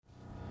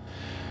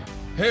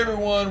Hey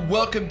everyone,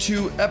 welcome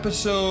to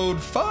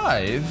episode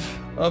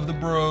 5 of the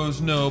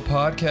Bros Know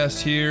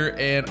podcast here,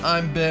 and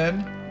I'm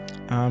Ben.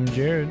 I'm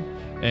Jared.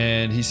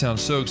 And he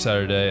sounds so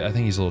excited today. I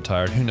think he's a little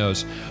tired, who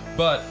knows.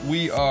 But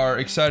we are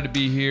excited to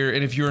be here,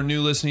 and if you're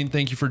new listening,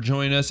 thank you for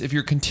joining us. If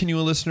you're a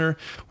continual listener,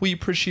 we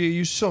appreciate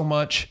you so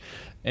much,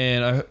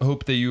 and I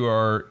hope that you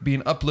are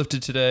being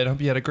uplifted today, and I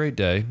hope you had a great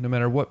day, no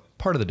matter what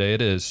part of the day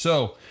it is.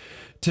 So,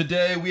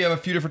 today, we have a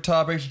few different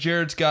topics.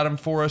 Jared's got them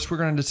for us. We're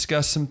going to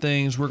discuss some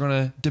things. We're going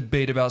to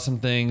debate about some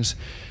things.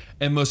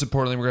 And most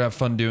importantly, we're going to have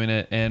fun doing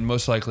it. And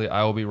most likely,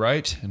 I will be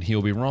right and he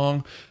will be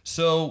wrong.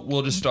 So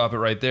we'll just stop it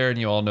right there, and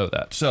you all know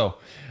that. So,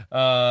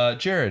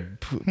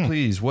 Jared,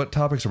 please, what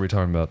topics are we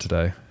talking about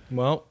today?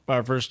 Well,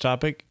 our first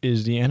topic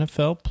is the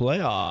NFL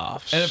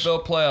playoffs.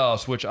 NFL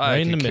playoffs, which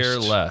I could care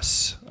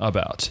less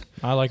about.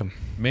 I like them.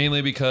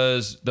 Mainly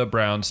because the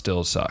Browns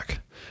still suck.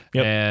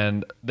 Yep.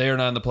 And they are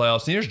not in the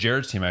playoffs. And here's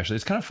Jared's team, actually.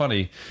 It's kind of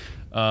funny.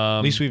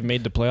 At least we've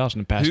made the playoffs in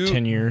the past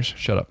 10 years.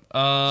 Shut up.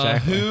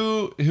 Exactly.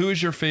 Who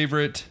is your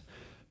favorite?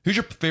 Who's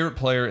your favorite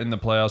player in the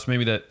playoffs?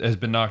 Maybe that has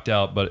been knocked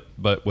out, but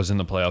was in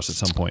the playoffs at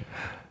some point.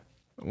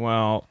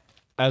 Well,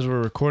 as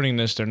we're recording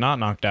this, they're not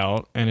knocked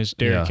out, and it's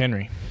Derrick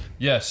Henry.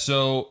 Yes.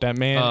 So that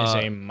man is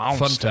a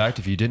monster. Fun fact: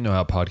 if you didn't know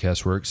how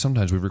podcasts work,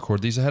 sometimes we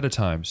record these ahead of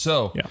time.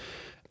 So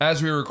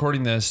as we were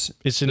recording this,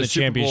 it's in the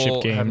Super championship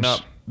Bowl games. Have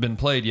not been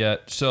played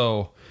yet,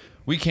 so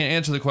we can't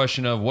answer the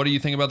question of what do you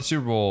think about the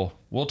Super Bowl.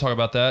 We'll talk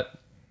about that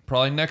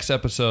probably next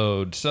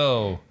episode.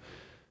 So,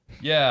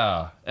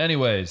 yeah.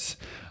 Anyways,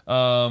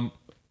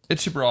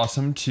 it's super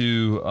awesome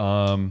to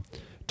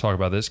talk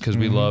about this because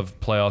we love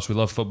playoffs. We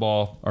love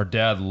football. Our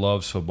dad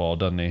loves football,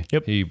 doesn't he?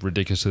 Yep. He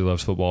ridiculously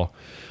loves football.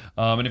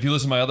 And if you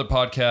listen to my other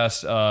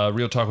podcast,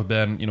 Real Talk with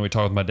Ben, we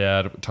talk with my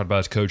dad, we talked about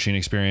his coaching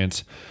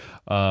experience.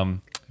 If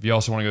you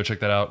also want to go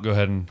check that out, go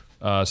ahead and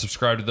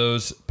subscribe to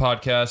those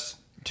podcasts.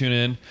 Tune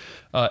in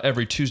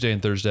every Tuesday and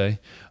Thursday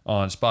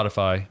on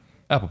Spotify,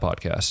 Apple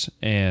Podcasts,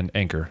 and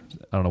Anchor.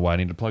 I don't know why I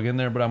need to plug in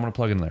there, but I'm going to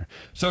plug in there.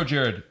 So,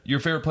 Jared, your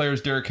favorite player is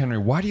Derrick Henry.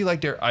 Why do you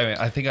like Derrick?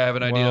 I think I have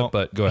an idea,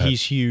 but go ahead.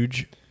 He's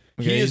huge.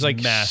 Okay, he's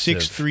like massive.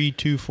 6'3",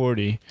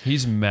 240.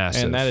 He's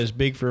massive. And that is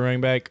big for a running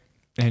back.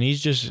 And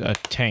he's just a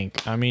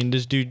tank. I mean,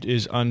 this dude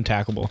is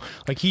untackable.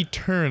 Like, he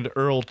turned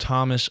Earl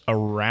Thomas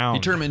around.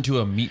 He turned him into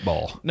a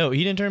meatball. No,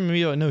 he didn't turn him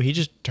into a meatball. No, he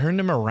just turned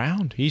him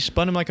around. He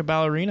spun him like a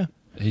ballerina.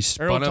 He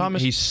spun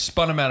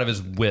him out of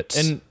his wits.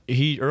 And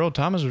Earl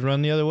Thomas was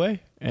running the other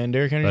way. And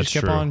Derrick Henry just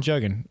kept on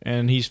jugging.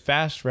 And he's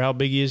fast for how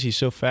big he is. He's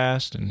so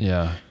fast. And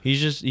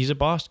he's a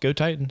boss. Go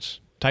Titans.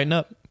 Tighten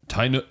up.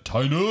 Tighten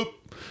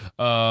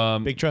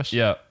up. Big trust.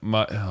 Yeah.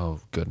 Oh,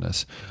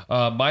 goodness.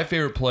 My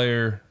favorite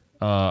player,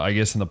 I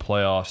guess in the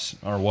playoffs,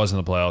 or was in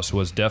the playoffs,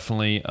 was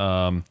definitely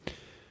one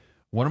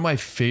of my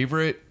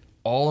favorite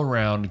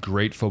all-around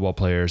great football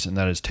players, and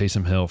that is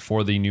Taysom Hill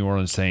for the New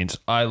Orleans Saints.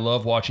 I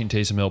love watching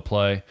Taysom Hill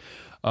play.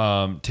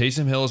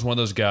 Taysom Hill is one of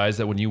those guys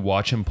that when you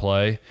watch him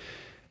play,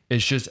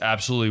 it's just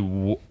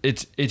absolutely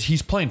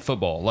he's playing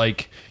football.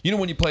 Like,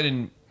 when you played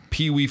in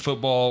pee-wee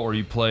football or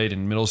you played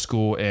in middle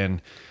school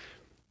and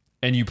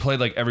you played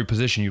like every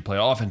position. You play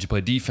offense, you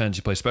play defense,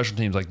 you play special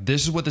teams. Like,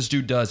 this is what this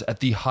dude does at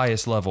the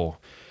highest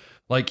level.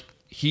 Like,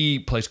 he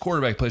plays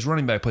quarterback, plays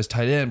running back, plays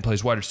tight end,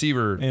 plays wide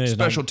receiver,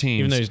 special teams.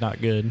 Even though he's not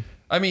good.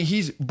 I mean,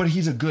 he's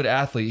a good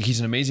athlete. He's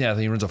an amazing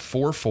athlete. He runs a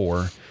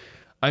 4.4.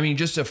 I mean,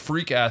 just a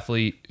freak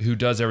athlete who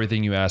does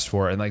everything you ask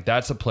for. And like,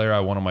 that's a player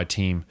I want on my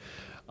team.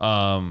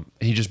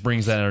 He just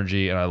brings that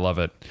energy, and I love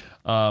it.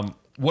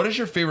 What is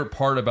your favorite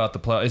part about the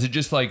play? Is it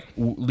just like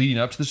leading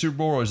up to the Super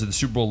Bowl, or is it the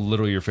Super Bowl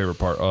literally your favorite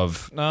part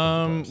of?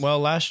 Well,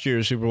 last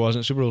year's Super Bowl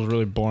wasn't. Super Bowl was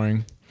really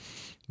boring.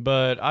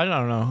 But I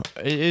don't know.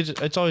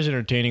 It's always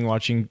entertaining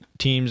watching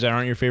teams that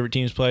aren't your favorite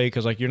teams play,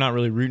 because like, you're not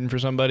really rooting for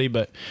somebody.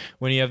 But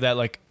when you have that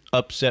like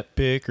upset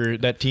pick, or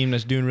that team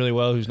that's doing really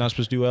well who's not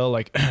supposed to do well,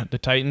 like the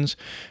Titans,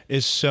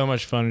 is so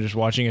much fun just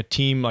watching a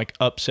team like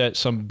upset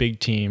some big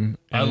team.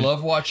 I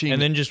love watching,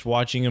 and then just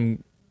watching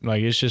them.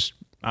 Like, it's just,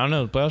 I don't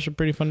know, the playoffs are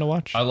pretty fun to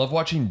watch. I love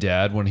watching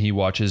Dad when he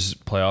watches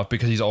playoff,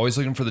 because he's always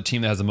looking for the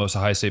team that has the most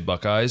Ohio State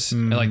Buckeyes,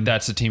 and like,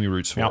 that's the team he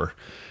roots for. Yep.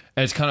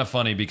 And it's kind of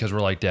funny because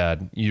we're like,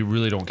 Dad, you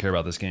really don't care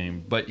about this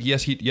game, but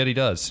yes, yet he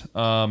does.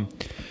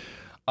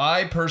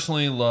 I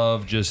personally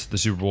love just the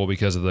Super Bowl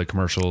because of the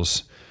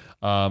commercials.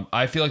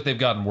 I feel like they've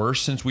gotten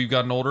worse since we've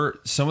gotten older.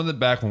 Some of the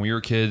back when we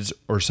were kids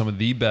are some of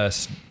the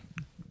best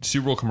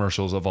Super Bowl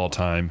commercials of all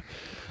time.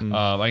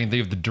 I can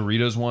think of the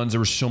Doritos ones. There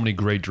were so many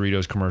great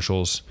Doritos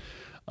commercials.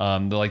 They're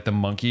like the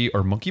monkey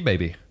or monkey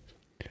baby.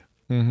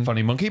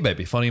 Funny monkey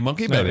baby. Funny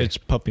monkey baby. No, it's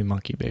puppy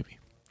monkey baby.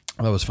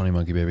 That was funny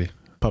monkey baby.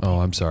 Puppy.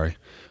 Oh, I'm sorry.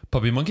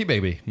 Puppy monkey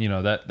baby.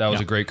 That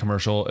was a great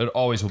commercial. It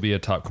always will be a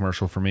top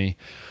commercial for me.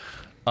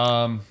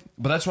 But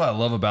that's what I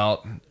love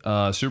about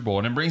Super Bowl,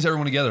 and it brings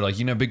everyone together. Like,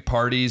 big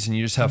parties, and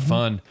you just have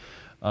fun.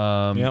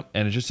 And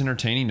it's just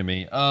entertaining to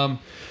me.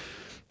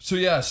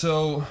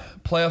 So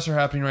playoffs are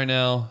happening right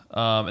now,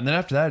 and then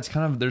after that, it's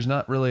kind of there's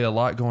not really a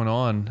lot going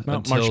on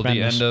until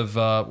the end of.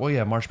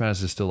 March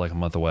Madness is still like a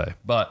month away,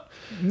 but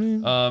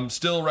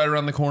still right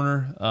around the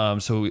corner.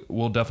 So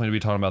we'll definitely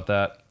be talking about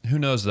that. Who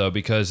knows though?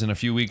 Because in a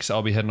few weeks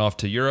I'll be heading off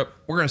to Europe.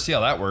 We're gonna see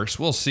how that works.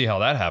 We'll see how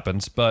that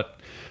happens, but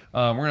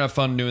we're gonna have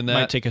fun doing that.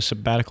 Might take a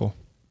sabbatical.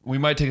 We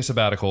might take a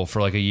sabbatical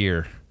for like a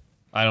year.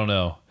 I don't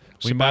know.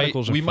 We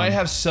might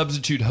have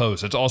substitute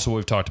hosts. That's also what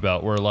we've talked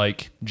about. Where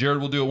like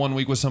Jared will do it 1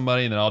 week with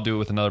somebody, and then I'll do it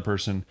with another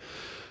person.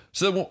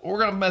 So we're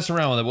gonna mess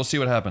around with it. We'll see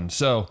what happens.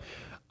 So,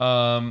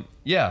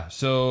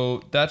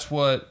 so that's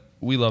what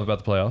we love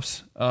about the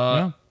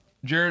playoffs.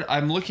 Jared,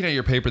 I'm looking at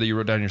your paper that you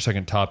wrote down your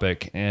second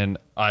topic, and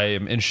I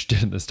am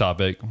interested in this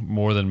topic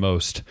more than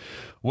most.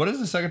 What is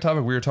the second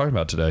topic we were talking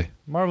about today?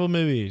 Marvel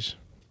movies.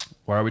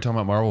 Why are we talking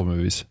about Marvel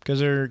movies?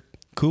 Because they're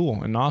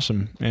cool and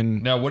awesome.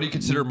 And now, what do you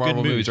consider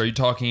Marvel movies? Are you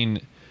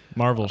talking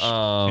Marvels?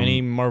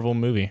 Any Marvel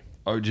movie.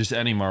 Or just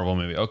any Marvel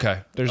movie.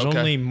 Okay. There's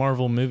only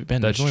Marvel movie.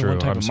 Ben, that's there's only true. one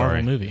type of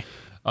Marvel movie.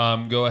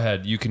 Go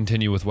ahead. You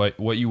continue with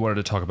what you wanted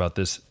to talk about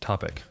this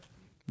topic.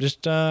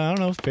 Just I don't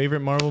know, favorite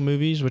Marvel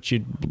movies,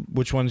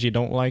 which ones you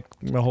don't like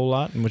a whole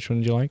lot and which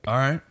ones you like. All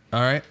right.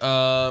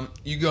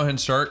 You go ahead and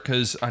start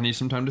because I need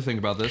some time to think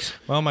about this.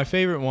 Well, my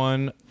favorite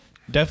one,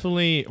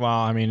 definitely. Well,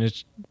 I mean,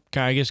 it's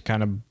I guess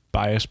kind of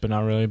biased, but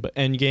not really. But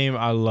Endgame,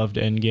 I loved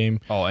Endgame.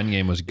 Oh,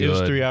 Endgame was good. It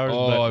was 3 hours.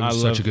 Oh, it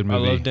was such a good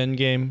movie. I loved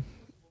Endgame.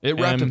 It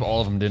wrapped up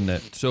all of them, didn't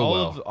it?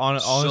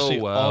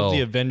 Honestly, all of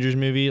the Avengers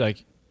movie,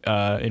 like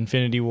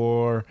Infinity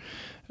War,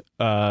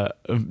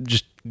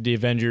 just the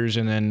Avengers,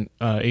 and then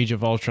Age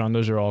of Ultron.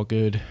 Those are all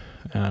good.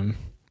 I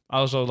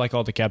also like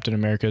all the Captain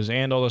Americas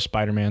and all the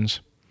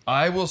Spider-Mans.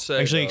 I will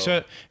say, actually,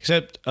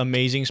 except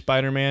Amazing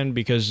Spider-Man,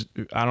 because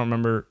I don't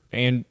remember,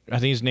 and I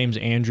think his name's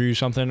Andrew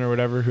something or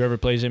whatever. Whoever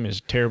plays him is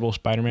terrible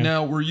Spider-Man.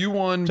 Now, were you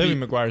one? Tobey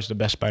Maguire's the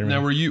best Spider-Man.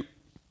 Now, were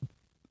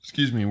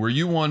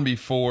you one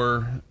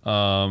before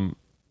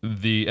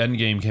the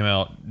Endgame came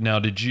out? Now,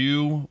 did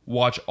you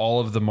watch all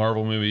of the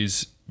Marvel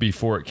movies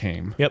before it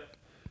came? Yep.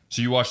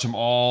 So you watched them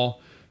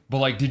all. But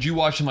like, did you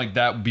watch them like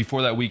that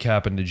before that week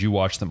happened? Did you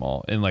watch them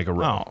all in like a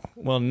row? Oh,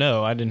 well,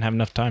 no, I didn't have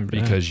enough time for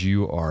because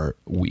you are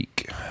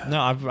weak.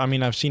 No,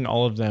 I've seen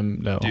all of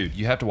them though. Dude,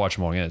 you have to watch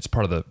them all again. It's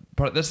part of the.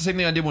 That's the same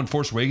thing I did when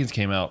Force Awakens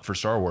came out for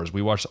Star Wars.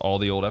 We watched all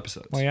the old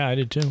episodes. Well, yeah, I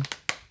did too.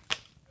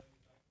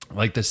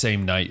 Like the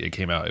same night it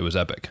came out, it was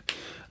epic.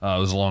 It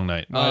was a long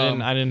night.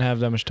 I didn't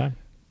have that much time.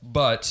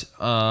 But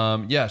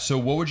so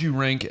what would you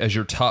rank as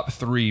your top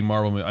 3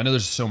 Marvel movies? I know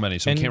there's so many,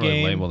 so I can't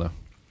really label them.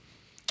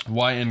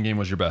 Why Endgame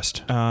was your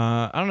best?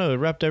 I don't know. It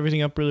wrapped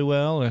everything up really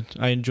well, and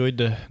I enjoyed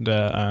the.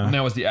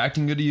 Now, was the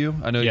acting good to you?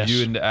 I know yes.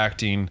 you into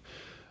acting.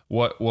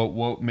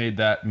 What made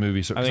that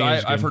movie? So,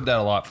 I've heard that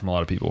a lot from a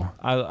lot of people.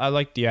 I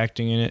liked the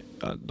acting in it.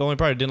 The only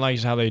part I didn't like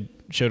is how they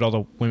showed all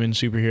the women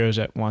superheroes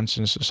at once,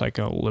 and it's just like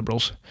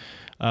liberals.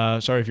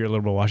 Sorry if you're a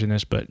liberal watching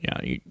this, but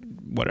yeah,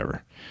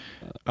 whatever.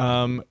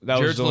 That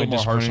Jared's was a little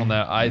more harsh on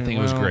that. I think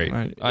it was great.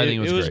 I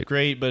think it was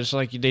great, but it's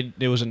like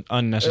it was an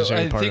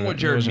unnecessary part. I think what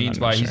Jared means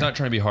by he's not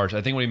trying to be harsh.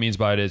 I think what he means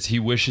by it is he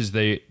wishes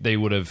they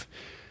would have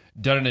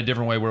done it in a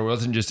different way where it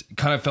wasn't just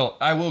kind of felt.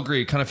 I will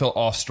agree. It kind of felt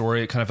off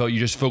story. It kind of felt you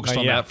just focused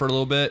on that for a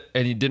little bit,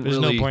 and he didn't. There's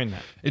no point in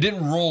that. It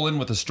didn't roll in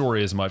with the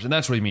story as much, and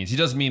that's what he means. He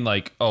doesn't mean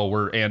like, oh,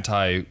 we're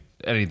anti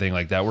anything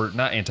like that. We're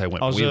not anti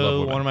women. Also, we love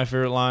women. One of my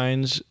favorite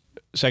lines.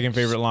 Second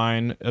favorite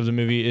line of the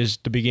movie is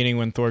the beginning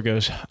when Thor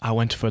goes, "I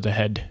went for the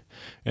head."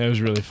 And it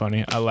was really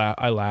funny.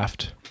 I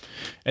laughed.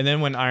 And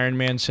then when Iron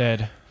Man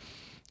said,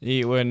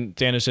 when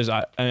Thanos says,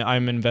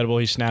 I'm inevitable,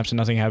 he snaps and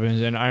nothing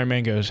happens. And Iron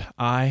Man goes,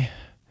 I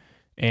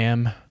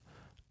am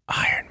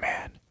Iron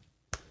Man.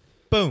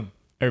 Boom.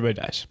 Everybody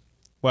dies.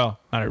 Well,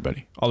 not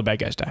everybody. All the bad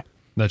guys die.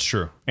 That's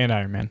true. And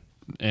Iron Man.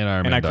 And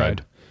Iron Man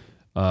died.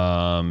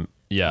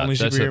 Yeah, only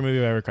superhero movie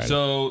I've ever cried.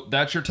 So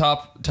that's your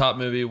top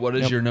movie. What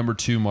is your number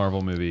 2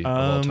 Marvel movie of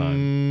all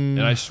time?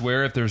 And I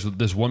swear, if there's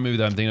this one movie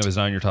that I'm thinking of is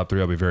not in your top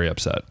 3, I'll be very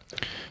upset.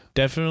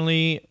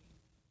 Definitely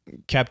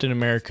Captain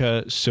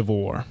America: Civil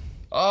War.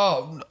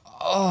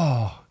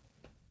 Oh,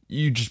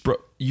 you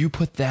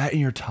put that in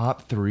your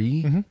top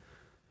 3? Mm-hmm.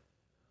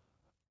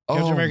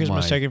 Captain America is my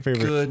second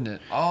favorite.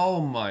 Goodness.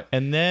 Oh my.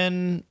 And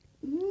then.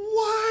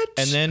 What?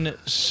 And then,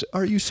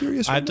 are you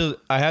serious? I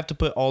have to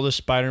put all the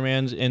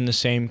Spider-Mans in the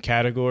same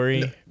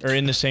category or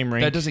in the same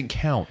rank. That doesn't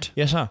count.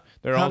 Yes, huh?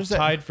 They're all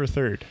tied for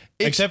third,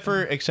 except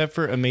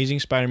for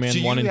Amazing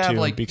Spider-Man 1 and 2.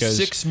 Like because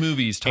 6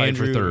 movies tied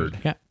for third.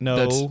 Yeah,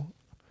 no,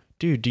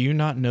 dude, do you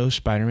not know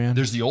Spider-Man?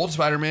 There's the old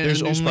Spider-Man.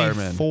 There's and the new only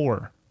Spider-Man.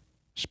 4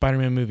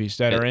 Spider-Man movies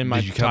that are in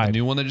my. Did you count the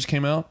new one that just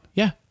came out?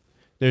 Yeah,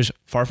 there's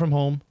Far From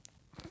Home,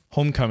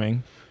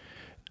 Homecoming,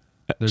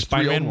 there's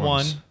Spider-Man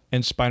 1.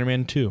 And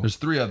Spider-Man 2. There's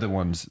 3 other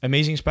ones.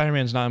 Amazing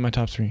Spider-Man's not in my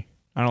top 3.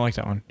 I don't like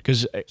that one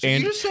because you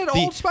just said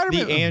old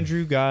Spider-Man. The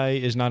Andrew guy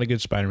is not a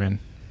good Spider-Man.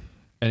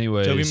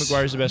 Anyways, Tobey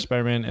Maguire's the best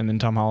Spider-Man, and then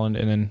Tom Holland,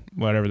 and then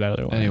whatever that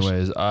other one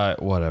is.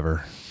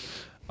 Whatever.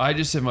 I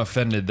just am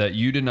offended that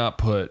you did not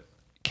put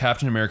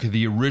Captain America,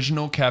 the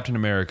original Captain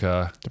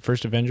America, the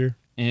first Avenger.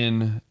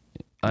 In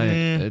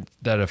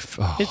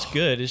It's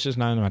good. It's just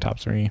not in my top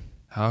 3.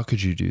 How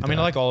could you do that? I mean,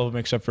 I like all of them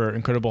except for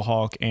Incredible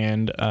Hulk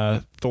and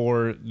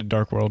Thor: The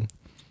Dark World.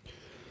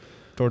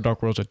 Thor: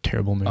 Dark World's a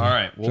terrible movie. All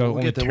right, we'll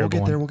get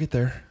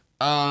there.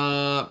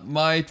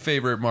 My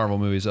favorite Marvel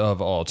movies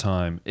of all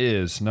time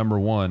is number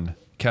 1,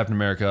 Captain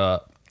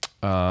America,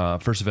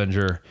 First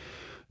Avenger.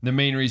 The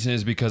main reason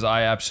is because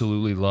I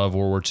absolutely love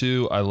World War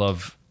II. I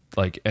love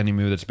like any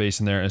movie that's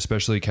based in there,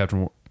 especially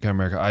Captain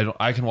America.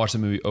 I can watch the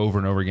movie over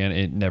and over again.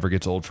 It never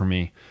gets old for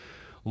me.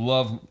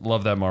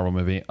 Love that Marvel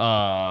movie.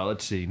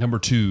 Let's see. Number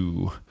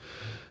two,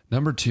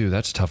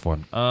 that's a tough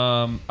one.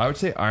 I would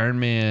say Iron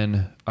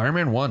Man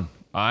 1.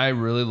 I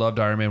really loved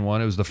Iron Man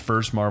 1. It was the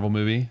first Marvel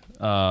movie.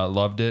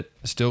 Loved it.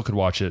 Still could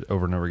watch it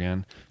over and over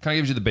again. Kind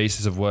of gives you the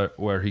basis of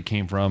where he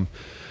came from.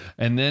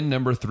 And then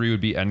number 3 would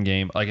be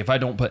Endgame. Like if I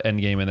don't put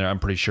Endgame in there, I'm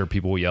pretty sure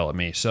people will yell at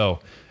me. So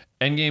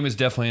Endgame is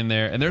definitely in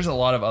there. And there's a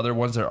lot of other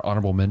ones that are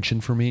honorable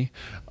mention for me.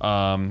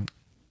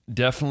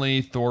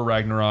 Definitely Thor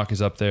Ragnarok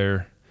is up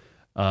there.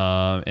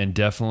 And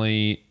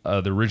definitely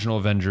the original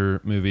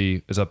Avenger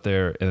movie is up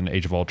there. And then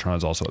Age of Ultron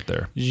is also up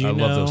there. I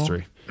love those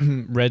 3.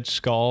 Red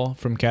Skull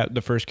from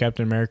the first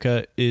Captain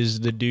America is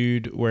the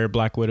dude where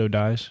Black Widow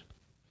dies,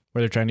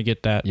 where they're trying to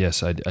get that.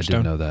 Yes, I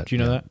did know that. Do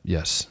you know that?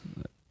 Yes.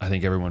 I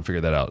think everyone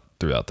figured that out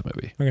throughout the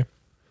movie. Okay.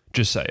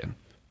 Just saying.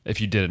 If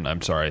you didn't,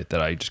 I'm sorry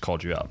that I just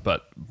called you out.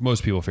 But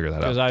most people figure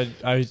that out.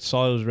 Because I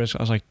saw it was Red Skull.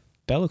 I was like,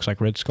 that looks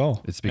like Red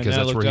Skull. It's because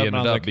that's where he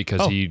ended up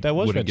because he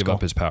wouldn't give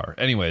up his power.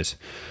 Anyways,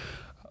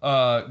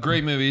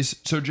 great movies.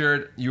 So,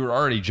 Jared, you were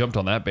already jumped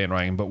on that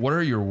bandwagon. But what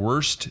are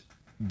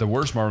the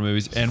worst Marvel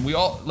movies? And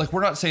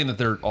we're not saying that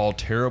they're all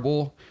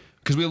terrible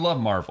because we love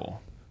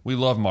Marvel. We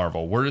love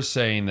Marvel. We're just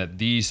saying that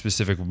these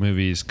specific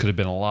movies could have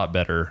been a lot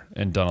better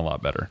and done a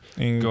lot better.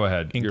 Go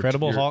ahead.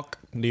 Incredible Hulk,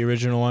 the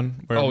original one.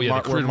 Where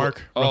where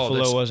Mark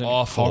Ruffalo wasn't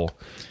awful.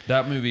 Hulk.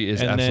 That movie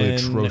is absolutely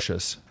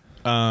atrocious.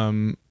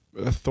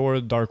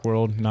 Thor: Dark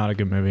World, not a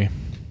good movie.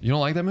 You don't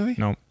like that movie?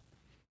 No.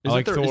 Is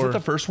it the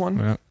first one?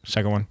 No,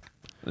 second one.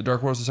 The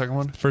Dark World's the second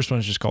one? The first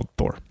one's just called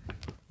Thor,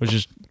 which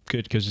is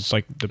good because it's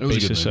like the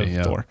basis of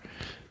Thor.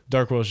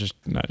 Dark World's just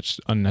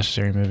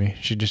unnecessary movie.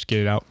 Should just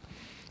get it out.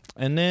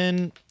 And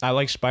then I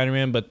like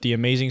Spider-Man, but The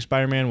Amazing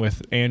Spider-Man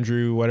with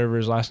Andrew, whatever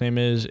his last name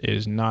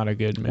is not a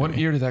good movie. What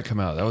year did that come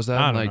out?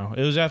 I don't know.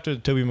 It was after the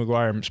Tobey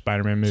Maguire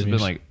Spider-Man movies. It's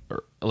been like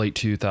late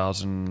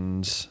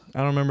 2000s. I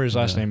don't remember his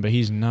last name, but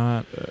he's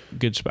not a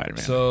good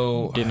Spider-Man.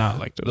 So did not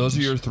like those. Those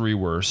are your 3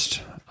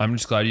 worst. I'm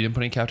just glad you didn't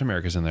put any Captain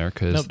Americas in there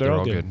because they're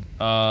all good.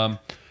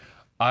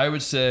 I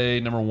would say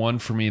number 1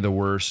 for me, the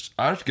worst.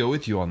 I have to go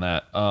with you on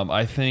that.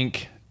 I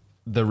think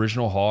the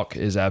original Hulk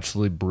is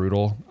absolutely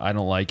brutal. I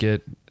don't like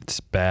it. It's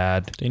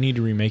bad. They need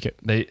to remake it.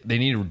 They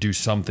need to do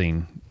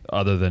something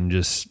other than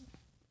just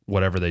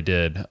whatever they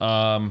did.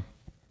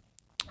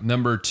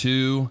 Number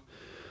 2,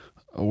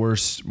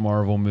 worst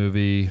Marvel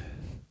movie.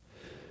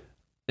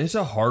 It's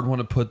a hard one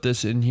to put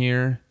this in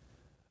here,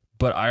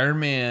 but Iron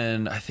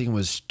Man, I think it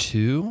was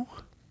 2.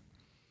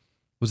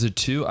 Was it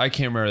 2? I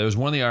can't remember. It was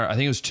one of the I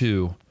think it was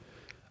 2.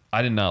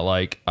 I did not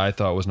like. I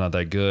thought it was not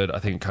that good. I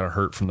think it kind of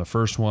hurt from the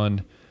first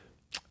one.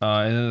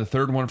 And then the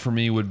third one for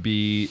me would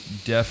be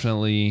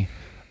definitely.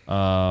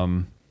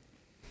 I'm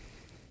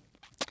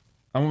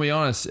gonna be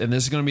honest, and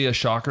this is gonna be a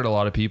shocker to a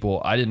lot of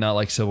people. I did not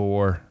like Civil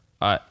War.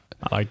 I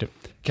liked it.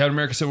 Captain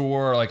America: Civil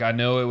War. Like I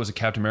know it was a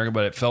Captain America,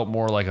 but it felt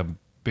more like a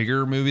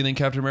bigger movie than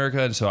Captain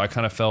America, and so I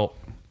kind of felt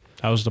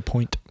that was the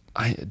point.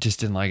 I just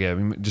didn't like it. I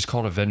mean, just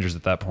called Avengers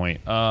at that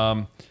point.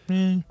 I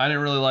didn't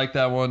really like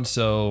that one,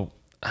 so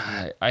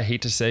I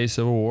hate to say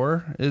Civil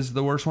War is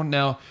the worst one.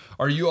 Now,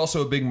 are you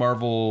also a big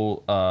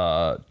Marvel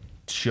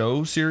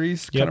show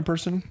series kind of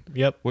person?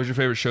 Yep. What's your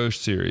favorite show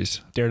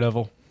series?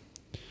 Daredevil.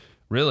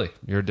 Really?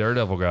 You're a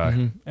Daredevil guy.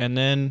 Mm-hmm. And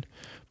then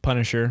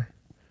Punisher.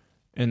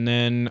 And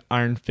then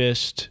Iron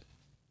Fist.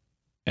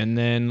 And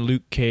then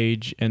Luke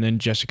Cage. And then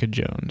Jessica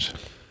Jones.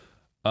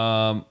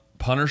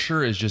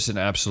 Punisher is just an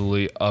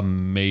absolutely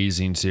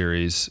amazing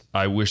series.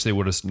 I wish they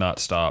would have not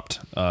stopped.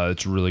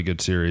 It's a really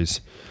good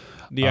series.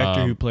 The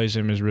actor who plays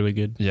him is really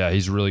good. Yeah,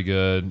 he's really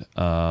good.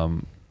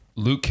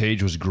 Luke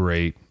Cage was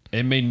great.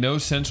 It made no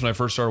sense when I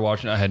first started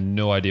watching it. I had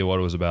no idea what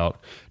it was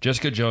about.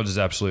 Jessica Jones is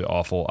absolutely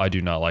awful. I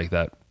do not like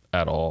that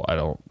at all. I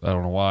don't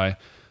know why.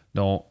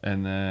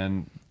 And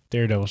then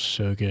Daredevil's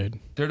so good.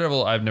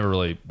 Daredevil, I've never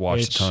really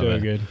watched a ton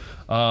of it.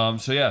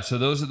 It's so good. So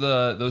those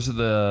are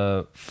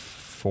the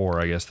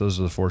 4, I guess. Those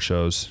are the 4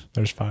 shows.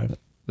 There's 5.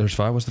 There's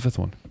 5? What's the 5th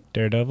one?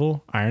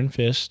 Daredevil, Iron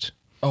Fist.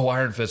 Oh,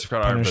 Iron Fist. I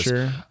forgot Punisher.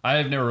 Iron Fist. I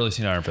have never really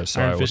seen Iron Fist.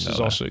 So Iron Fist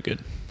is also good.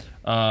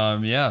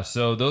 Yeah,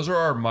 so those are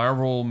our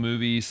Marvel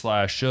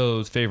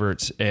movie/shows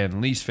favorites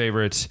and least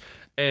favorites.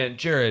 And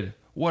Jared,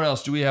 what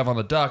else do we have on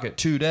the docket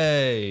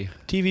today?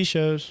 TV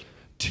shows.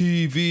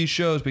 TV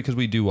shows, because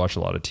we do watch a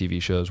lot of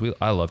TV shows.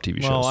 I love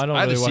TV shows. I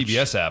have the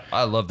CBS app.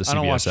 I love the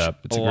CBS app.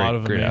 It's a lot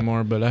of them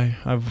anymore, but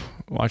I've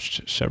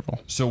watched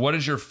several. So what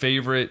is your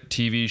favorite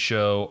TV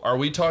show? Are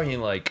we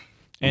talking like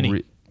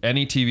any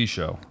TV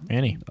show?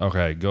 Any.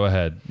 Okay, go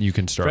ahead. You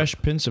can start. Fresh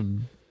Prince of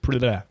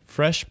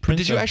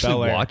Did you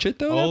actually watch it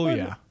though? Oh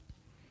yeah.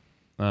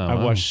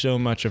 I've watched so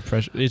much of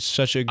Fresh. It's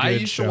such a good show. I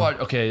used to watch.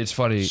 Okay, it's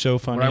funny. So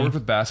funny. When I worked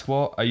with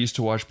basketball, I used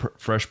to watch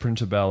Fresh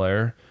Prince of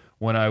Bel-Air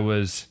when I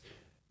was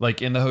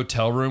like in the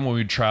hotel room when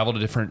we'd travel to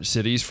different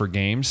cities for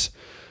games.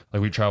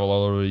 Like we'd travel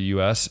all over the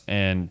U.S.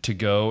 and to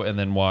go and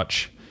then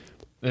watch.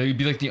 It'd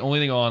be like the only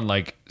thing on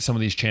like some of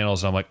these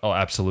channels. And I'm like, oh,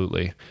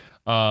 absolutely.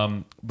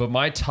 But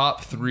my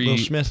top 3 Will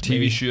Smith, TV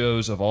maybe.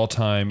 shows of all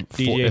time.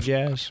 DJ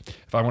Jazz.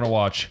 If I want to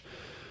watch,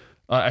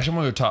 actually, I'm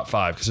going to go top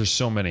 5 because there's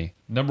so many.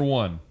 Number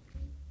 1.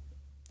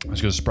 It's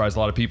going to surprise a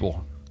lot of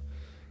people.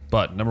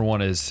 But number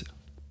 1 is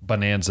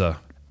Bonanza.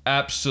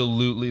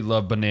 Absolutely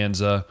love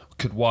Bonanza.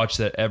 Could watch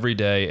that every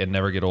day and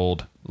never get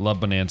old. Love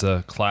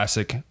Bonanza.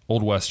 Classic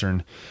old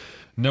Western.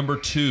 Number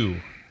 2,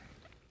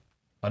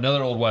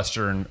 another old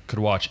Western. Could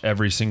watch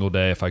every single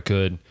day if I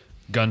could.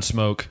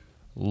 Gunsmoke.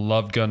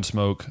 Loved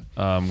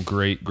Gunsmoke.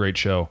 Great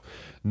show.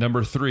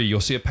 Number 3,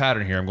 you'll see a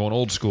pattern here. I'm going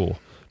old school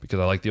because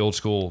I like the old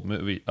school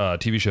movie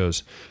TV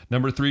shows.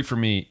 Number 3 for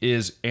me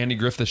is Andy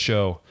Griffith's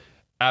Show.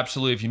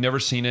 Absolutely. If you've never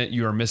seen it,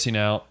 you are missing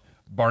out.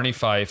 Barney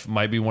Fife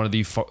might be one of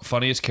the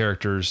funniest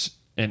characters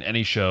in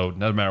any show,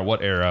 no matter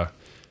what era.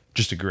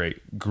 Just a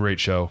great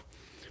show.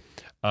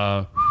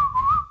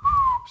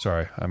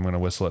 Sorry, I'm going to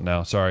whistle it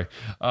now. Sorry.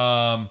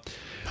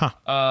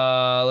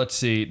 Let's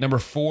see. Number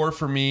 4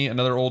 for me,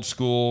 another old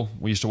school.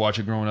 We used to watch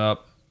it growing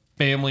up.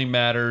 Family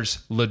Matters.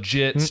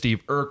 Legit.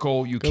 Steve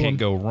Urkel. You can't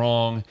go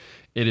wrong.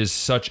 It is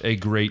such a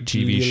great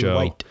TV show.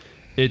 White.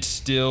 It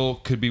still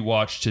could be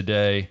watched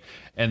today.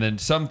 And then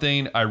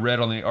something I read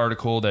on the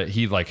article that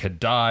he like had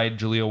died,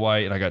 Jaleel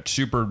White, and I got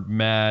super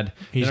mad.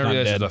 He's then I not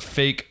realized dead. it was a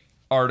fake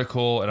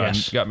article, and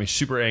Yes. it got me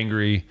super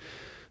angry.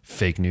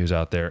 Fake news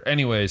out there.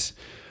 Anyways,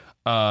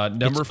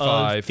 number It's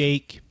 5.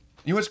 fake.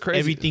 You know what's crazy?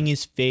 Everything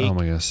is fake. Oh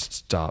my gosh!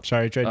 Stop.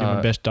 Sorry, I tried to do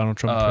my best Donald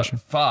Trump impression.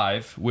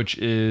 5, which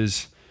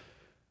is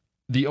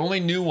the only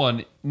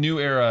new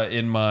era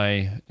in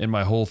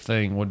my whole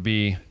thing would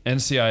be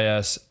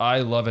NCIS.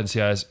 I love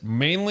NCIS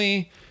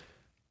mainly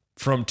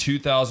from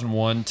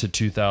 2001 to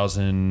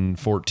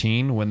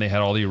 2014 when they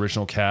had all the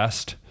original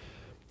cast.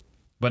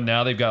 But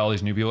now they've got all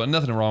these new people, and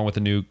nothing wrong with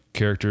the new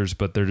characters,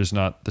 but they're just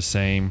not the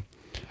same.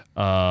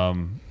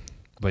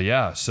 But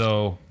yeah,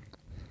 so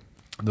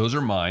those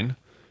are mine.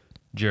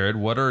 Jared,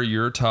 what are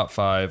your top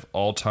 5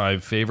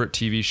 all-time favorite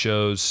TV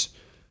shows?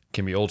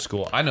 Can be old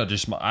school. I know,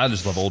 I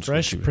just love old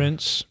Fresh school TV.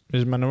 Prince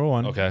is my number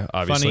 1. Okay,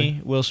 obviously.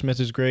 Funny. Will Smith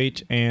is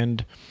great,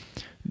 and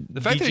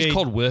The fact that he's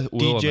called Will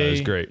in there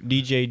is great.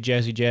 DJ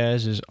Jazzy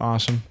Jazz is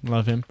awesome.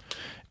 Love him.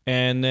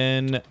 And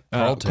then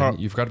Carlton.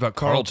 You forgot about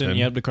Carlton.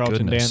 Yep, the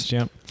Carlton Goodness. dance.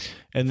 Yep.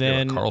 And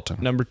then Carlton.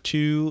 number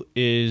 2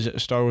 is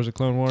Star Wars: The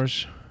Clone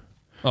Wars.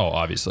 Oh,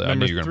 obviously.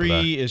 Number I knew you were going to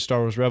put 3 is Star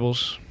Wars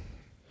Rebels.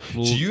 that.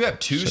 So you have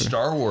 2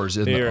 Star Wars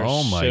in They the. are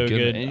Oh my so goodness!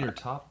 good. In your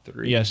top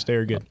 3. Yes,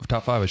 they're good.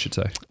 Top 5, I should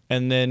say.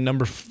 And then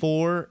number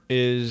 4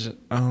 is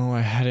I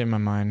had it in my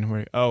mind.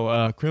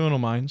 Criminal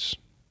Minds.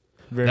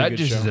 Very That good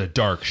just show. is a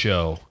dark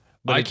show.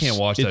 But I can't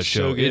watch that it's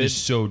show. so good. It is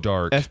so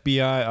dark.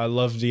 FBI. I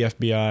love the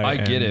FBI. I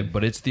get and it,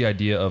 but it's the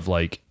idea of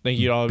like Thank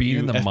you to all being you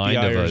in the mind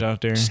of FBIers a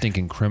out there.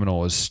 stinking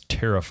criminal is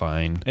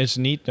terrifying. It's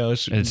neat though.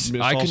 It's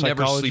I all could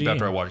never sleep psychology.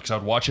 after I watch it because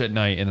I'd watch it at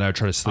night and then I'd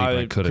try to sleep and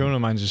I couldn't. Criminal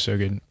Minds is so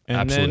good. And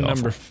Absolutely then awful.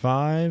 number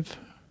 5,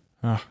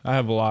 I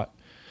have a lot.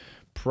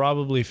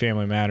 Probably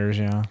Family Matters.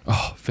 Yeah,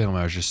 Oh, Family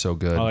Matters is just so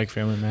good. I like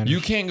Family Matters.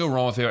 You can't go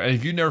wrong with Family. And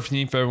if you've never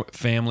seen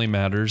Family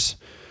Matters,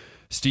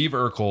 Steve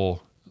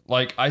Urkel.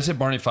 Like I said,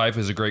 Barney Fife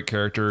is a great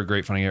character, a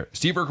great funny character.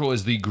 Steve Urkel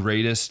is the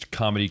greatest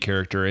comedy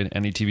character in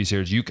any TV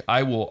series.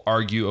 I will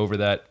argue over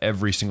that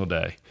every single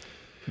day.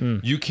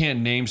 You can't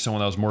name someone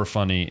that was more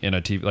funny in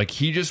a TV. Like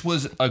he just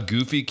was a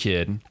goofy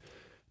kid.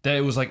 That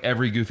it was like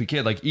every goofy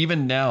kid. Like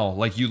even now,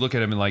 like you look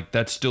at him and like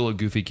that's still a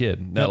goofy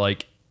kid. That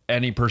like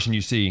any person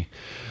you see.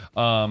 It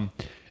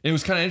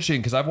was kind of interesting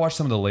because I've watched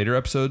some of the later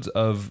episodes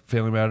of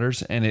Family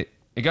Matters and it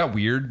got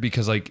weird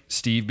because like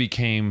Steve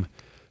became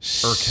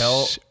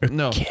Urkel.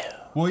 No.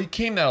 Well, he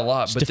came that a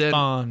lot, but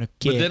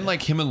then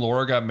like him and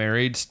Laura got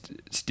married,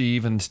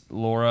 Steve and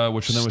Laura,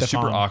 which then was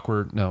super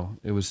awkward. No,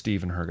 it was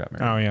Steve and her got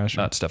married. Oh yeah,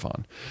 sure. Not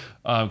Stefan,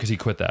 because he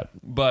quit that.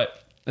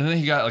 But and then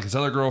he got like his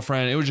other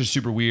girlfriend. It was just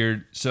super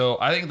weird. So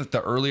I think that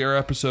the earlier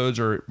episodes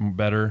are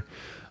better.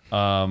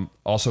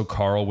 Also,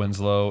 Carl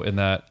Winslow in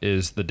that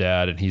is the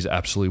dad, and he's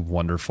absolutely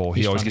wonderful.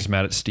 He always funny. gets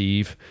mad at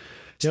Steve.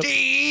 Yep.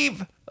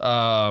 Steve.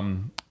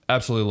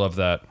 Absolutely love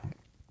that.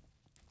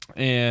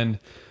 And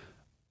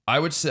I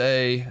would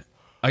say,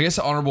 I guess,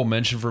 honorable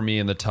mention for me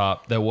in the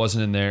top that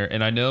wasn't in there.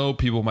 And I know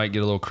people might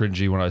get a little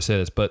cringy when I say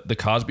this, but The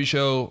Cosby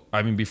Show,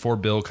 I mean, before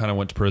Bill kind of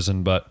went to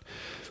prison, but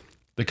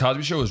The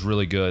Cosby Show was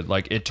really good.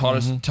 Like it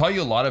taught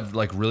you a lot of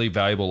like really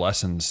valuable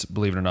lessons,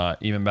 believe it or not,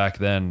 even back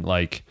then,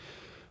 like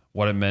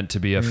what it meant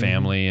to be a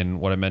family and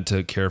what it meant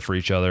to care for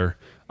each other.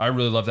 I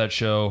really love that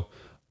show,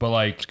 but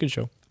like, It's a good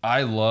show.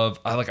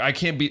 I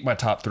can't beat my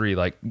top 3.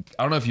 Like,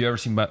 I don't know if you've ever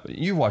seen,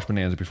 you've watched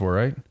Bonanza before,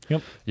 right?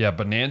 Yep. Yeah.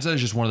 Bonanza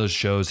is just one of those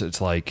shows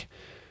that's like,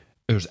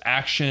 there was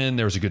action,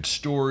 there was a good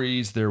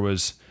stories, there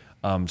was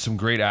some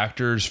great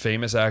actors,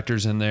 famous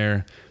actors in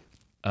there.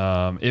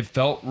 It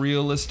felt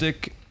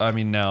realistic. I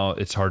mean, now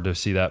it's hard to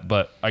see that,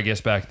 but I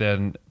guess back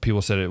then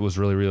people said it was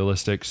really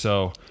realistic.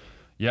 So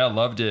yeah,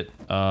 loved it.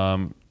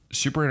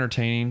 Super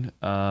entertaining.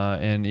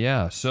 And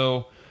yeah,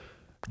 so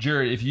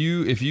Jared, if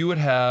you would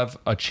have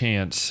a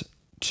chance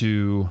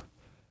to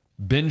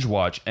binge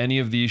watch any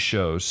of these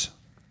shows,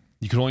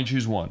 you can only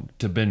choose one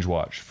to binge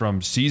watch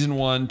from season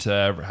 1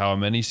 to how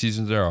many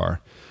seasons there are.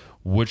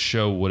 Which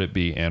show would it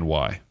be and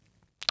why?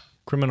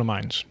 Criminal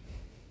Minds.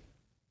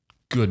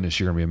 Goodness,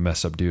 you're gonna be a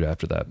mess up dude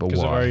after that. But why?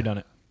 Because I've already done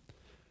it.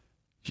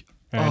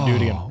 And I'd do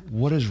it again.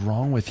 What is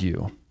wrong with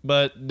you?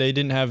 But they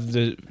didn't have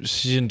the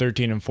season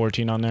 13 and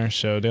 14 on there,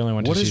 so they only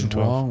went to season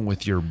 12. What is wrong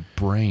with your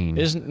brain?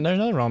 There's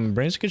nothing wrong with my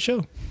brain. It's a good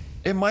show.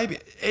 It might be.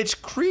 It's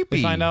creepy.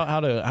 We find out how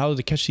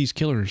to catch these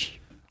killers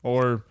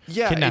or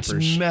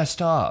kidnappers. It's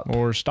messed up.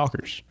 Or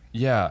stalkers.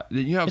 Yeah,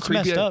 you know how It's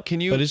creepy. messed up,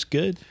 but it's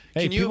good.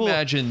 Hey, can you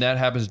imagine that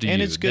happens to you?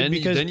 And it's good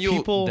because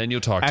people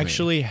you'll talk to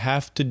actually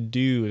have to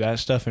do that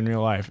stuff in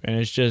real life, and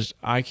it's just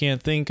I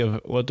can't think of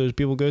what those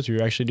people go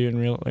through actually do in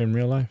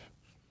real life.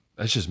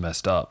 That's just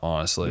messed up,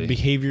 honestly.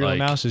 Behavioral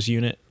analysis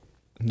unit,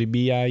 the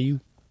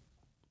BIU,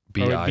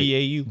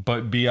 BAU,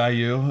 but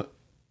BIU.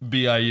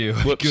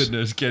 Whoops.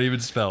 Goodness, can't even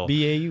spell.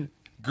 BAU.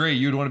 Great,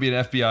 you'd want to be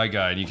an FBI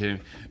guy, and you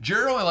can.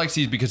 Jared only likes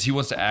these because he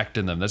wants to act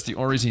in them. That's the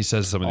only reason he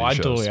says some of these shows.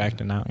 I'd totally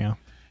act in that. Yeah.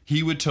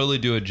 He would totally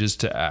do it just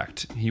to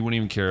act. He wouldn't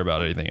even care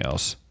about anything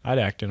else. I'd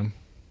act in them.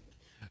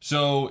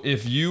 So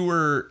if you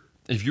were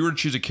to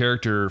choose a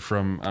character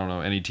from, I don't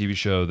know, any TV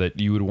show that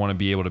you would want to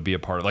be able to be a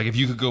part of, like if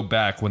you could go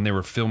back when they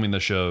were filming the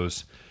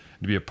shows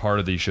to be a part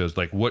of these shows,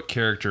 like what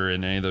character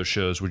in any of those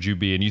shows would you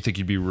be and you think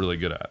you'd be really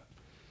good at?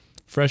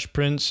 Fresh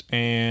Prince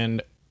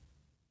and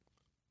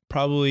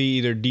probably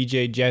either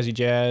DJ Jazzy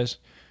Jazz,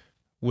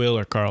 Will,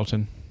 or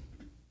Carlton.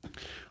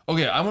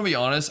 Okay, I'm going to be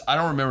honest. I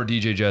don't remember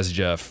DJ Jazzy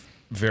Jeff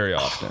very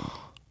often.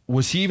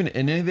 Was he even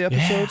in any of the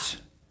episodes?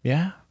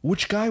 Yeah.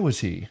 Which guy was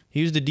he?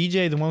 He was the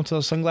DJ, the one with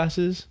the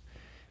sunglasses.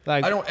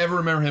 Like I don't ever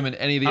remember him in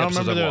any of the episodes I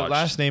don't remember watched. their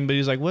last name, but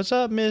he's like, "What's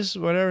up, Miss?"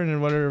 Whatever, and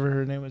whatever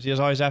her name was. He was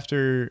always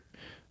after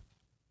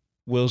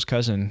Will's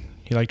cousin.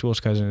 He liked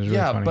Will's cousin. It was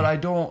really funny. But I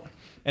don't.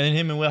 And then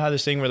him and Will had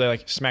this thing where they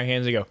like smack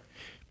hands and go,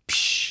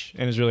 psh,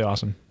 and it's really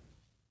awesome.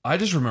 I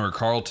just remember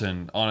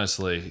Carlton,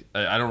 honestly.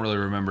 I don't really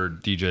remember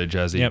DJ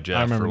Jazzy Jeff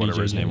I remember or whatever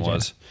DJ his name Jazzy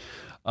was.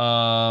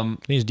 I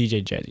think it's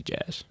DJ Jazzy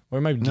Jazz. Or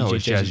it might be DJ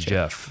it's Jazzy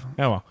Jeff.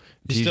 Oh, well.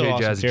 He's DJ still an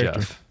awesome Jazzy character.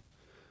 Jeff.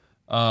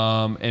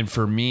 And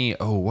for me,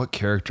 what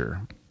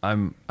character? I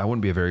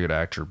wouldn't be a very good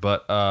actor,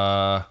 but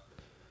I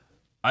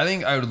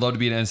think I would love to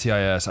be an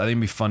NCIS. I think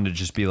it'd be fun to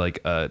just be like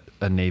a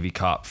Navy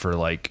cop for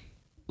like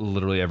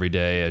literally every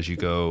day as you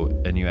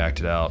go and you act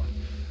it out.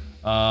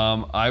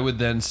 I would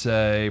then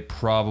say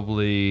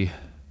probably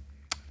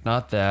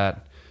not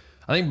that.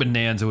 I think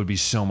Bonanza would be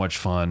so much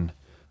fun.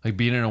 Like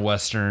being in a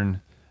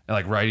Western and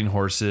like riding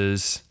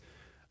horses.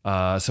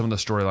 Some of the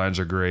storylines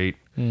are great.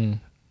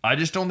 I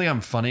just don't think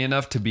I'm funny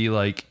enough to be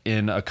like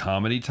in a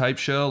comedy type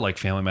show like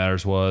Family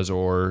Matters was,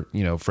 or,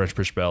 you know, Fresh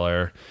Prince of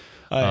Bel-Air.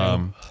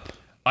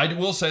 I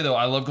will say though,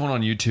 I love going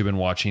on YouTube and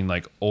watching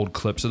like old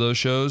clips of those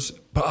shows.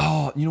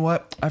 But you know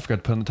what? I forgot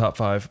to put in the top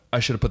 5. I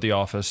should have put The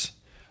Office.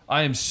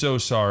 I am so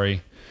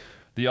sorry.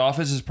 The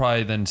Office is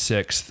probably then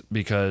 6th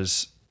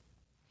because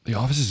The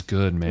Office is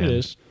good, man. It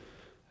is.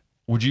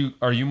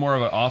 Are you more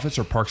of an Office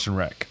or Parks and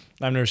Rec?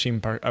 I've never seen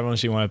I've only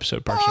seen one episode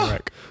of Parks and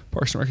Rec.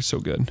 Parks and Rec is so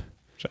good.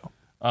 So,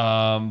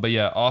 but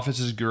yeah, Office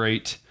is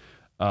great.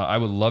 I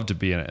would love to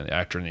be an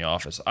actor in The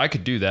Office. I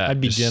could do that.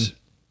 I'd be Jim.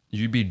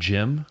 You'd be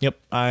Jim? Yep,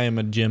 I am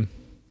a Jim.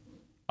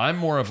 I'm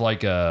more of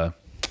like a...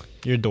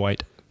 You're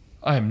Dwight.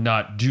 I am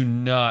not. Do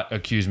not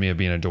accuse me of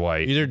being a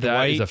Dwight. Either that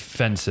Dwight, is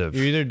offensive.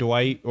 You're either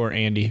Dwight or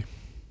Andy.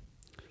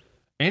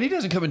 Andy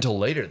doesn't come until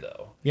later,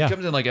 though. Yeah. He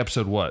comes in like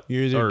episode what?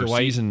 You're either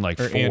Dwight season like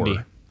or 4. Andy.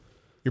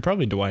 You're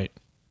probably Dwight.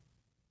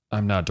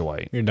 I'm not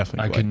Dwight. You're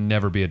definitely Dwight. I could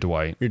never be a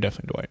Dwight. You're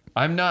definitely Dwight.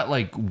 I'm not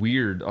like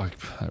weird. I am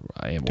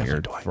Definitely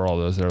weird Dwight. for all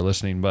those that are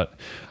listening, but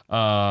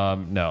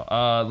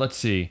no. Let's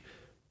see.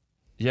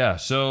 Yeah,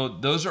 so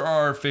those are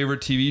our favorite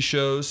TV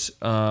shows.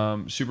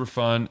 Super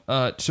fun.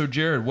 So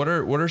Jared, what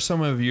are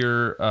some of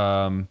your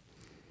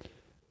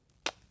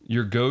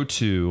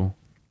go-to?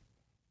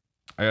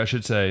 I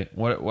should say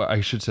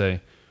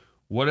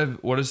what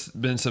has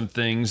been some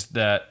things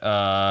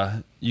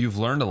that you've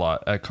learned a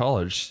lot at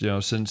college? You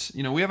know, since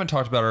we haven't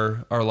talked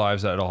about our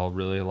lives at all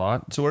really a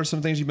lot. So what are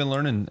some things you've been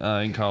learning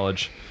in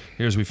college?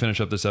 Here as we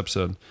finish up this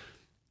episode.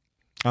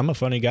 I'm a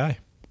funny guy.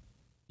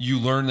 You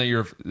learn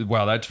that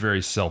wow, that's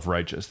very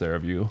self-righteous there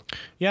of you.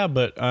 Yeah,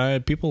 but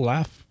people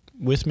laugh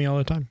with me all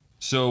the time.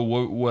 So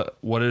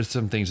what are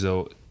some things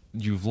though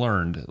you've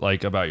learned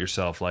like about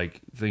yourself,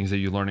 like things that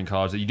you learned in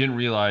college that you didn't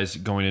realize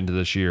going into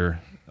this year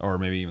or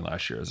maybe even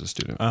last year as a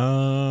student?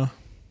 I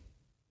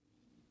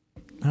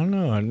don't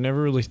know. I've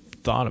never really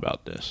thought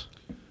about this.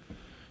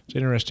 It's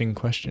an interesting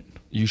question.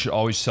 You should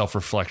always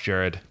self-reflect,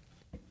 Jared.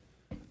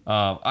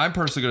 I'm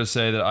personally going to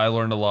say that I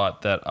learned a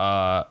lot that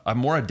I'm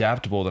more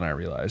adaptable than I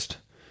realized.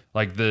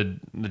 Like the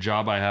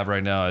job I have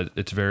right now, I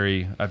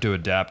have to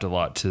adapt a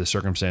lot to the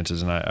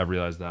circumstances, and I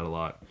realized that a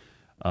lot.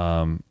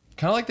 Kind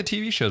of like the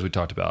TV shows we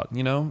talked about.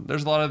 You know,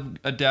 there's a lot of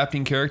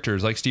adapting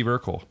characters like Steve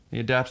Urkel. He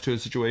adapts to a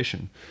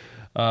situation.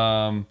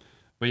 But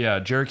yeah,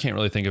 Jared can't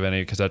really think of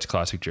any because that's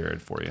classic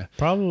Jared for you.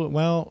 Probably.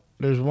 Well,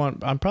 there's one.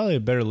 I'm probably a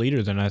better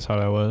leader than I thought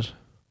I was.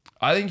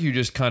 I think you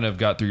just kind of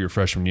got through your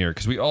freshman year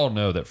because we all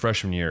know that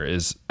freshman year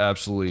is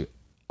absolutely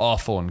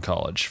awful in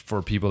college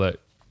for people that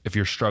if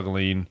you're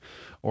struggling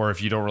or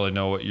if you don't really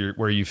know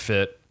where you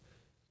fit.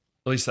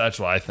 At least that's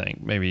what I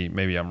think.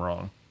 Maybe I'm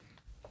wrong.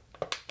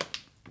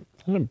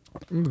 I'm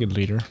a good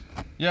leader.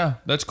 Yeah,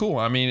 that's cool.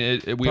 I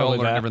mean, we all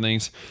learn different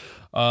things.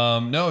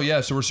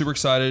 So we're super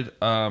excited.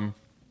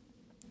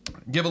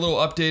 Give a little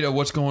update of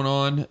what's going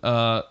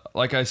on.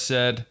 Like I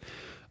said,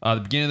 at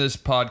the beginning of this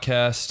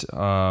podcast,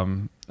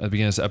 at the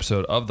beginning of this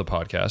episode of the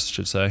podcast, I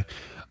should say.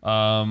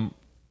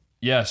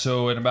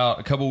 So in about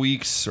a couple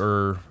weeks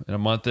or in a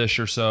month-ish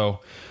or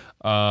so,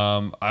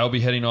 I'll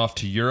be heading off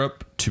to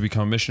Europe to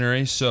become a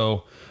missionary.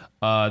 So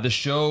the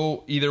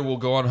show either will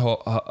go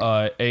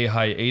on a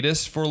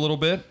hiatus for a little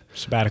bit.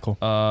 Sabbatical.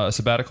 A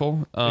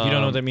sabbatical. If you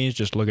don't know what that means,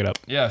 just look it up.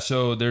 Yeah,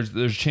 so there's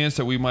a chance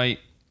that we might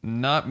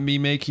not be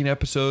making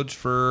episodes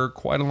for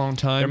quite a long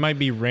time. There might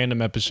be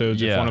random episodes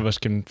if one of us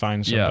can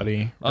find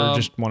somebody or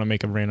just want to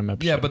make a random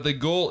episode. Yeah, but the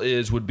goal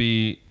would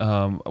be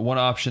one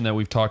option that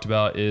we've talked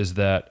about is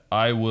that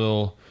I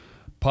will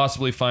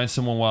possibly find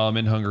someone while I'm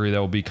in Hungary that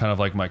will be kind of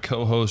like my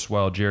co-host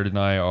while Jared and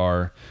I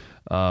are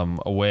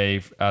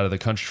away out of the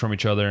country from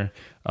each other.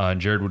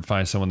 And Jared would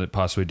find someone that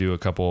possibly do a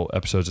couple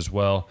episodes as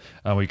well.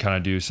 And we kind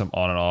of do some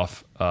on and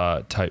off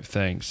type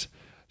things.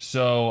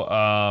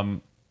 So,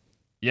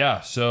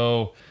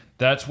 so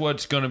that's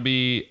what's going to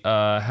be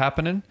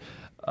happening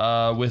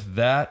with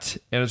that.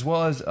 And as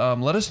well as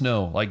let us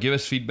know, like give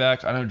us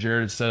feedback. I know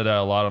Jared said that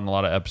a lot on a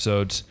lot of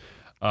episodes.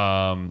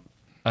 I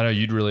know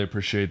you'd really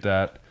appreciate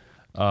that.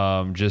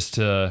 Just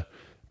to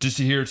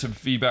hear some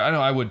feedback. I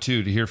know I would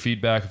too, to hear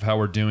feedback of how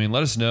we're doing.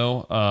 Let us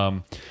know.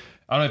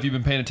 I don't know if you've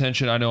been paying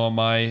attention. I know on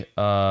my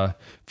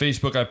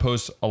Facebook, I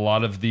post a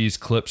lot of these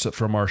clips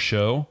from our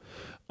show.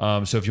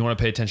 So if you want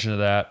to pay attention to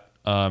that,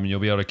 you'll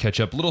be able to catch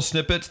up little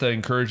snippets that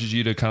encourages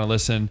you to kind of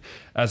listen,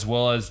 as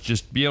well as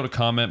just be able to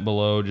comment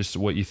below just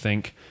what you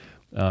think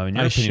and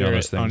your opinion on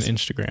those things. On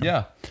Instagram.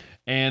 Yeah.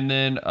 And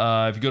then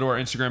if you go to our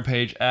Instagram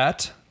page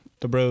at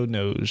The Bro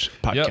Knows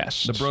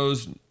Podcast. Yep, The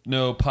Bros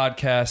Know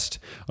Podcast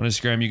on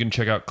Instagram. You can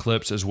check out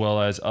clips as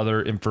well as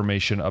other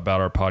information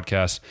about our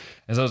podcast.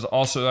 As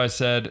I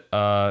said,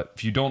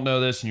 if you don't know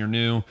this and you're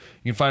new,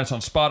 you can find us on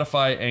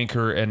Spotify,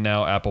 Anchor, and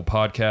now Apple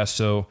Podcasts.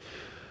 So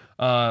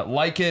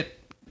like it,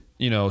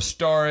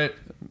 star it,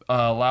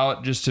 allow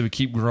it just to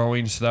keep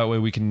growing so that way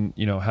we can,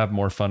 have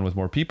more fun with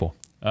more people.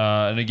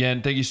 And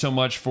again, thank you so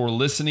much for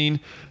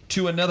listening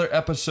to another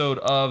episode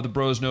of the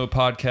Bros Know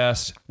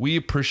Podcast. We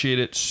appreciate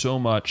it so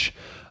much.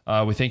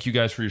 We thank you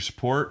guys for your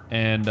support.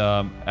 And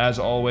as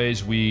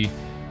always, we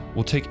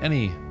will take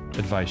any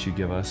advice you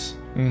give us.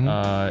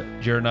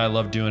 Mm-hmm. Jared and I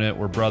love doing it.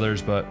 We're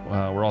brothers, but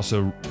we're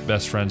also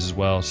best friends as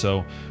well.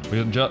 So we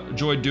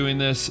enjoy doing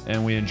this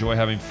and we enjoy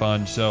having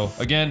fun. So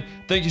again,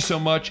 thank you so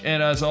much.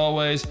 And as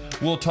always,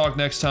 we'll talk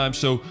next time.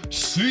 So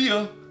see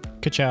ya.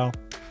 Ka-chow.